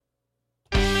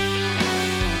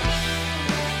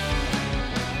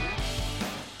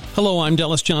Hello, I'm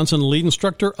Dallas Johnson, lead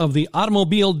instructor of the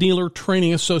Automobile Dealer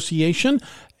Training Association.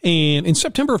 And in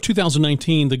September of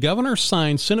 2019, the governor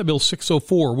signed Senate Bill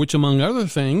 604, which, among other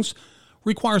things,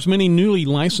 requires many newly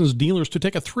licensed dealers to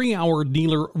take a 3-hour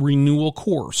dealer renewal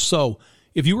course. So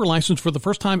if you were licensed for the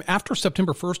first time after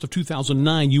September 1st of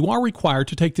 2009, you are required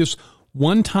to take this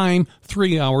one-time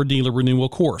 3-hour dealer renewal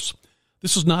course.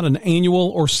 This is not an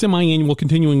annual or semi-annual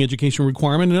continuing education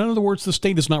requirement. In other words, the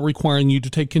state is not requiring you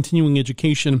to take continuing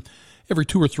education every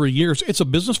 2 or 3 years. It's a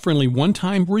business-friendly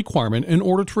one-time requirement in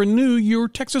order to renew your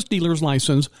Texas dealer's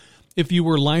license if you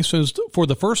were licensed for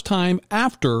the first time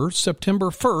after September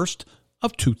 1st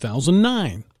of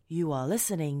 2009. You are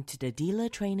listening to the Dealer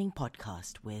Training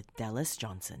Podcast with Dallas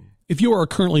Johnson. If you are a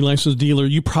currently licensed dealer,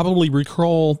 you probably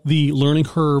recall the learning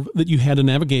curve that you had to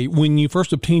navigate when you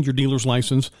first obtained your dealer's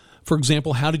license. For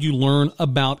example, how did you learn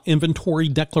about inventory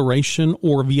declaration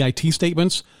or VIT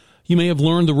statements? You may have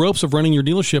learned the ropes of running your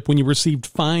dealership when you received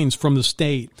fines from the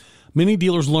state. Many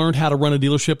dealers learned how to run a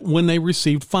dealership when they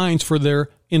received fines for their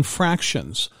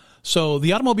infractions. So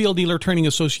the Automobile Dealer Training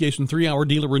Association 3-hour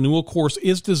dealer renewal course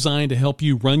is designed to help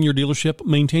you run your dealership,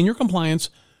 maintain your compliance,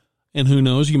 and who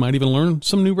knows, you might even learn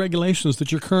some new regulations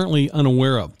that you're currently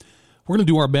unaware of. We're going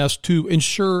to do our best to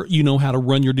ensure you know how to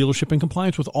run your dealership in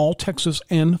compliance with all Texas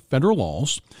and federal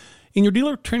laws. In your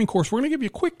dealer training course, we're going to give you a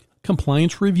quick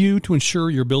compliance review to ensure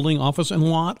your building, office, and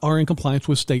lot are in compliance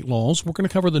with state laws. We're going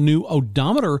to cover the new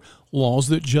odometer laws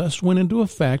that just went into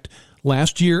effect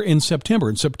last year in September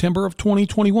of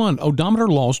 2021. Odometer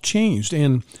laws changed,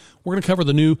 and we're going to cover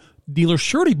the new dealer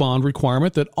surety bond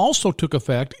requirement that also took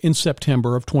effect in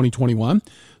September of 2021.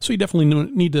 So you definitely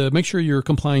need to make sure you're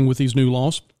complying with these new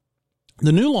laws.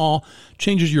 The new law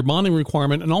changes your bonding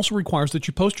requirement and also requires that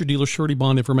you post your dealer surety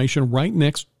bond information right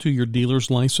next to your dealer's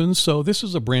license. So this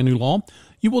is a brand new law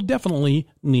you will definitely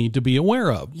need to be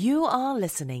aware of. You are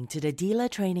listening to the Dealer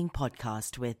Training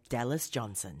Podcast with Dallas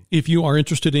Johnson. If you are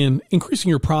interested in increasing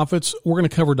your profits, we're going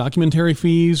to cover documentary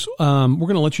fees. We're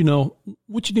going to let you know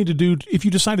what you need to do if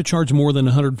you decide to charge more than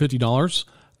 $150.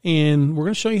 And we're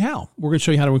going to show you how. We're going to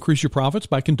show you how to increase your profits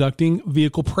by conducting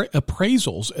vehicle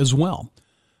appraisals as well.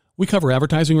 We cover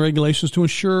advertising regulations to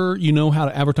ensure you know how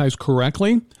to advertise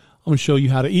correctly. I'm going to show you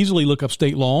how to easily look up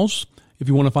state laws. If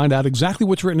you want to find out exactly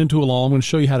what's written into a law, I'm going to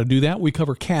show you how to do that. We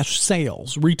cover cash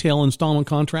sales, retail installment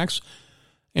contracts,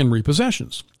 and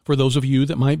repossessions. For those of you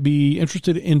that might be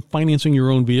interested in financing your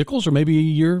own vehicles, or maybe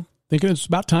you're thinking it's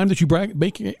about time that you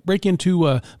break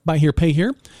into buy here, pay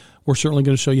here, we're certainly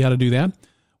going to show you how to do that.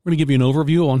 We're going to give you an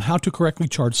overview on how to correctly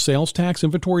charge sales tax,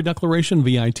 inventory declaration,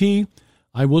 VIT.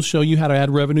 I will show you how to add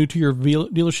revenue to your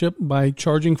dealership by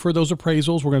charging for those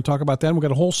appraisals. We're going to talk about that. We've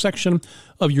got a whole section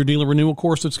of your dealer renewal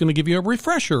course that's going to give you a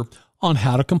refresher on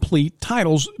how to complete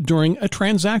titles during a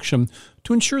transaction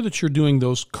to ensure that you're doing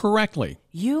those correctly.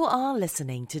 You are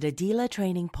listening to the Dealer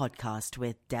Training Podcast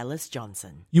with Dallas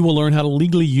Johnson. You will learn how to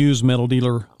legally use metal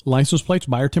dealer license plates,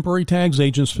 buyer temporary tags,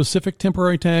 agent-specific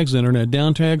temporary tags, internet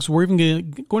down tags. We're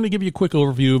even going to give you a quick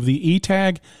overview of the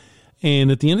E-tag.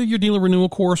 And at the end of your dealer renewal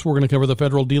course, we're going to cover the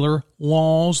federal dealer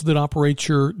laws that operate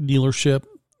your dealership,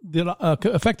 that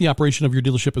affect the operation of your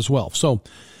dealership as well. So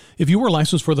if you were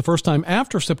licensed for the first time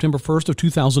after September 1st of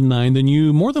 2009, then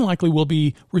you more than likely will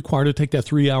be required to take that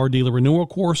 3-hour dealer renewal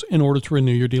course in order to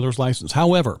renew your dealer's license.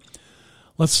 However,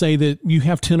 let's say that you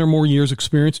have 10 or more years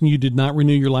experience and you did not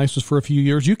renew your license for a few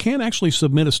years. You can actually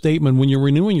submit a statement when you're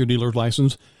renewing your dealer's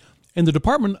license, and the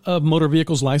Department of Motor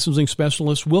Vehicles Licensing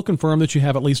Specialist will confirm that you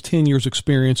have at least 10 years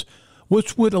experience,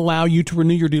 which would allow you to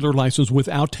renew your dealer license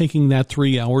without taking that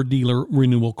 3-hour dealer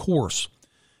renewal course.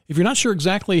 If you're not sure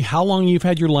exactly how long you've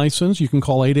had your license, you can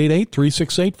call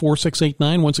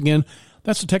 888-368-4689. Once again,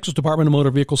 that's the Texas Department of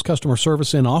Motor Vehicles Customer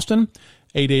Service in Austin,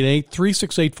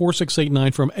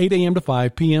 888-368-4689 from 8 a.m. to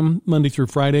 5 p.m. Monday through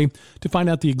Friday to find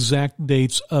out the exact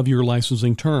dates of your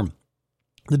licensing term.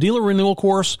 The dealer renewal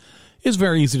course is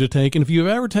very easy to take, and if you've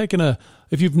never taken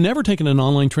an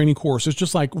online training course, it's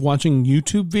just like watching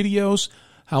YouTube videos.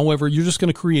 However, you're just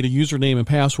going to create a username and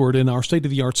password, and our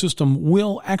state-of-the-art system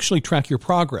will actually track your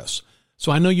progress.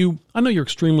 So I know you're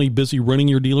extremely busy running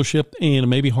your dealership, and it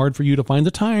may be hard for you to find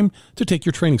the time to take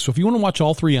your training. So if you want to watch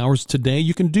all 3 hours today,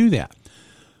 you can do that.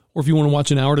 Or if you want to watch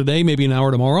an hour today, maybe an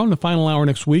hour tomorrow, and the final hour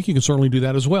next week, you can certainly do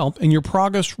that as well. And your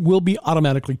progress will be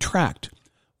automatically tracked.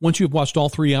 Once you've watched all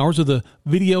 3 hours of the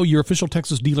video, your official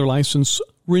Texas dealer license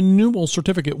renewal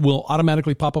certificate will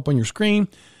automatically pop up on your screen,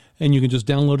 and you can just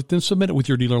download it, then submit it with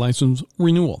your dealer license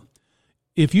renewal.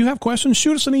 If you have questions,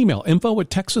 shoot us an email,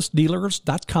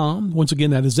 info@texasdealers.com. Once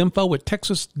again, that is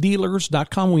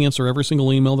info@texasdealers.com. We answer every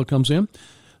single email that comes in.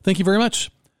 Thank you very much.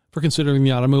 for considering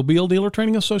the Automobile Dealer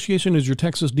Training Association as your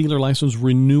Texas dealer license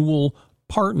renewal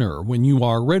partner. When you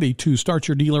are ready to start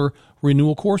your dealer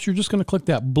renewal course, you're just going to click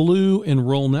that blue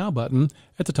Enroll Now button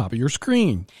at the top of your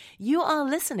screen. You are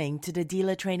listening to the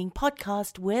Dealer Training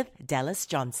Podcast with Dallas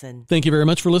Johnson. Thank you very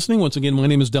much for listening. Once again, my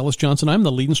name is Dallas Johnson. I'm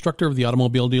the lead instructor of the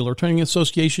Automobile Dealer Training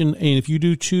Association. And if you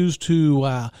do choose to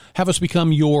have us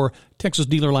become your Texas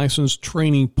dealer license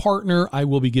training partner, I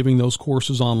will be giving those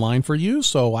courses online for you.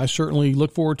 So I certainly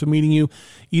look forward to meeting you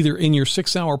either in your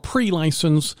 6-hour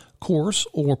pre-license course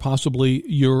or possibly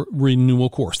your renewal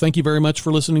course. Thank you very much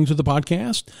for listening to the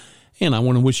podcast, and I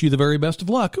want to wish you the very best of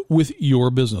luck with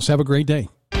your business. Have a great day.